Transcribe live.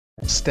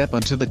Step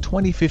onto the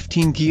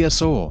 2015 Kia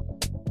Soul.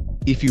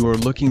 If you are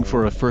looking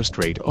for a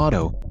first-rate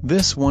auto,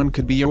 this one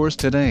could be yours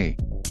today.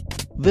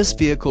 This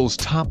vehicle's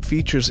top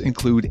features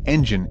include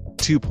engine,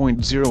 2.0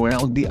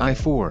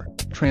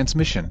 LDI4,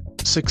 transmission,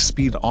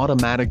 6-speed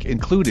automatic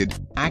included,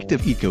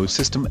 active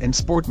ecosystem and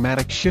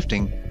Sportmatic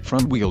shifting,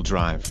 front-wheel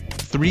drive,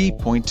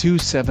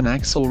 3.27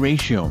 axle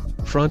ratio,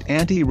 front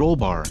anti-roll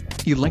bar,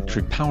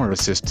 electric power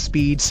assist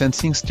speed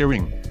sensing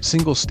steering,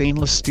 single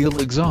stainless steel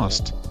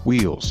exhaust,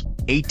 wheels,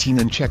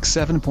 18-inch x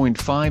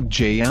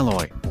 7.5J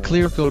alloy,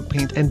 clear coat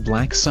paint and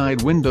black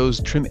side windows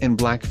trim and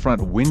black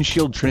front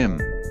windshield trim.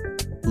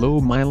 Low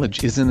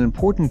mileage is an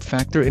important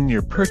factor in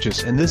your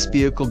purchase, and this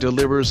vehicle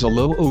delivers a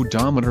low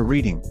odometer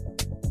reading.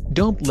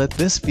 Don't let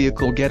this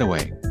vehicle get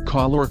away.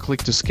 Call or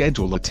click to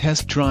schedule a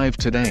test drive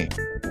today.